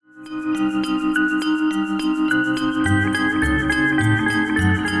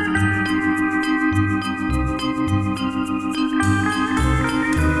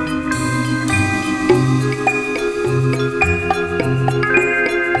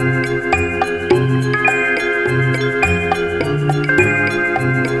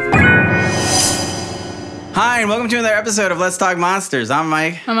welcome to another episode of Let's Talk Monsters. I'm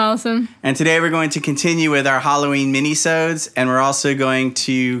Mike. I'm Allison. And today we're going to continue with our Halloween minisodes, and we're also going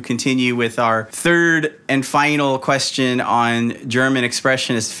to continue with our third and final question on German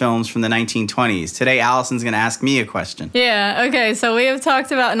expressionist films from the 1920s. Today, Allison's going to ask me a question. Yeah, okay, so we have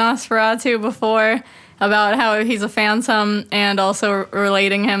talked about Nosferatu before, about how he's a phantom and also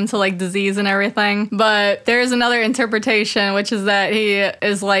relating him to like disease and everything. But there is another interpretation, which is that he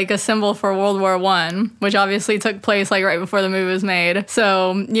is like a symbol for World War I, which obviously took place like right before the movie was made.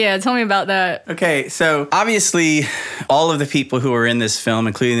 So yeah, tell me about that. Okay, so obviously all of the people who were in this film,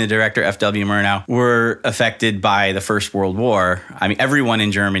 including the director F.W. Murnau, were affected by the First World War. I mean, everyone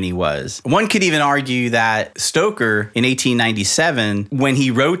in Germany was. One could even argue that Stoker in 1897, when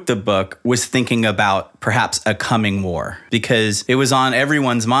he wrote the book, was thinking about perhaps a coming war, because it was on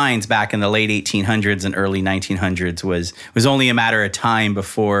everyone's minds back in the late 1800s and early 1900s was only a matter of time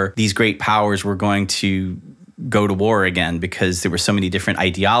before these great powers were going to go to war again, because there were so many different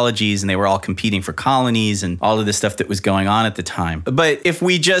ideologies and they were all competing for colonies and all of this stuff that was going on at the time. But if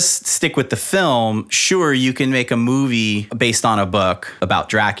we just stick with the film, sure, you can make a movie based on a book about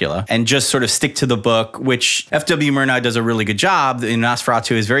Dracula and just sort of stick to the book, which F.W. Murnau does a really good job.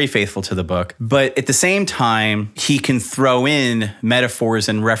 Nosferatu is very faithful to the book. But at the same time, he can throw in metaphors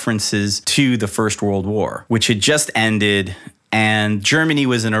and references to the First World War, which had just ended. And Germany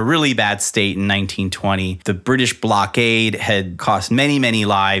was in a really bad state in 1920. The British blockade had cost many, many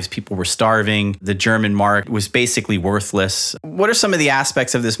lives. People were starving. The German mark was basically worthless. What are some of the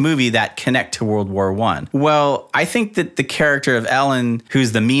aspects of this movie that connect to World War I? Well, I think that the character of Ellen,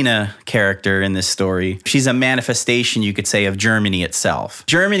 who's the Mina character in this story, she's a manifestation, you could say, of Germany itself.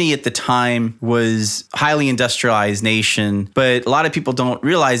 Germany at the time was a highly industrialized nation, but a lot of people don't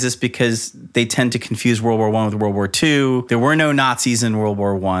realize this because they tend to confuse World War I with World War II. There were no Nazis in World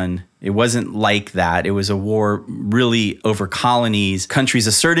War I. It wasn't like that. It was a war really over colonies, countries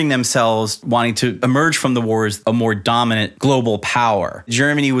asserting themselves, wanting to emerge from the war as a more dominant global power.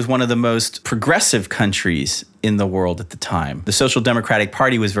 Germany was one of the most progressive countries in the world at the time. The Social Democratic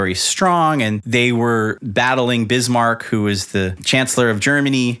Party was very strong, and they were battling Bismarck, who was the Chancellor of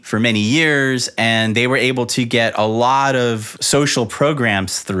Germany for many years, and they were able to get a lot of social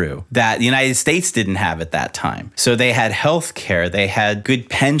programs through that the United States didn't have at that time. So they had health care, they had good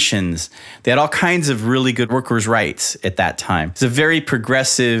pensions, they had all kinds of really good workers' rights at that time. It's a very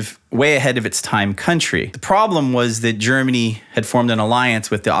progressive, way ahead of its time country. The problem was that Germany had formed an alliance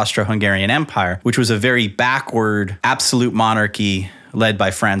with the Austro-Hungarian Empire, which was a very backward, absolute monarchy led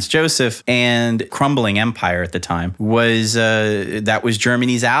by Franz Joseph, and crumbling empire at the time that was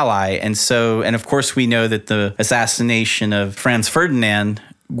Germany's ally. And of course we know that the assassination of Franz Ferdinand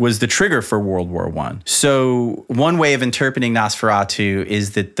was the trigger for World War I. So one way of interpreting Nosferatu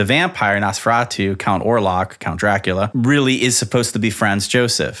is that the vampire Nosferatu, Count Orlok, Count Dracula, really is supposed to be Franz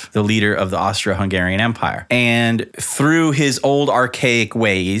Joseph, the leader of the Austro-Hungarian Empire. And through his old archaic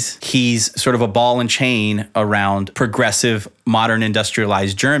ways, he's sort of a ball and chain around progressive, modern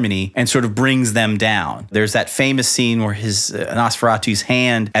industrialized Germany and sort of brings them down. There's that famous scene where his Nosferatu's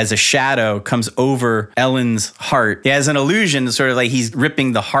hand as a shadow comes over Ellen's heart. He has an illusion, sort of like he's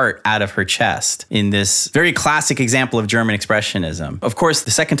ripping the heart out of her chest in this very classic example of German expressionism. Of course, the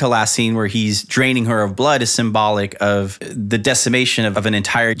second to last scene where he's draining her of blood is symbolic of the decimation of an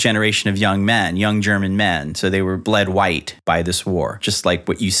entire generation of young men, young German men. So they were bled white by this war, just like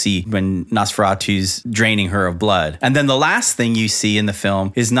what you see when Nosferatu's draining her of blood. And then the last thing you see in the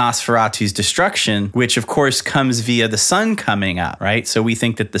film is Nosferatu's destruction, which of course comes via the sun coming out, right? So we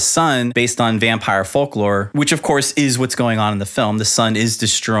think that the sun, based on vampire folklore, which of course is what's going on in the film, the sun is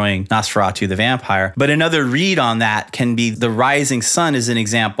destroying Nosferatu the vampire. But another read on that can be the rising sun is an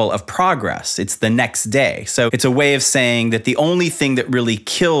example of progress. It's the next day. So it's a way of saying that the only thing that really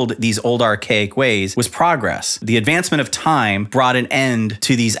killed these old archaic ways was progress. The advancement of time brought an end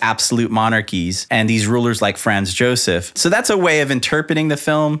to these absolute monarchies and these rulers like Franz Joseph. So that's a way of interpreting the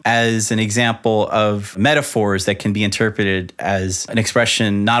film as an example of metaphors that can be interpreted as an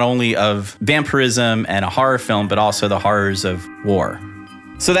expression not only of vampirism and a horror film, but also the horrors of war.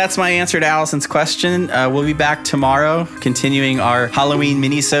 So that's my answer to Allison's question. We'll be back tomorrow, continuing our Halloween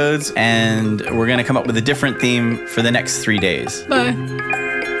minisodes, and we're going to come up with a different theme for the next 3 days. Bye.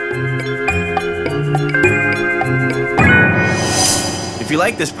 If you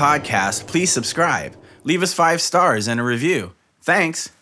like this podcast, please subscribe. Leave us 5 stars and a review. Thanks.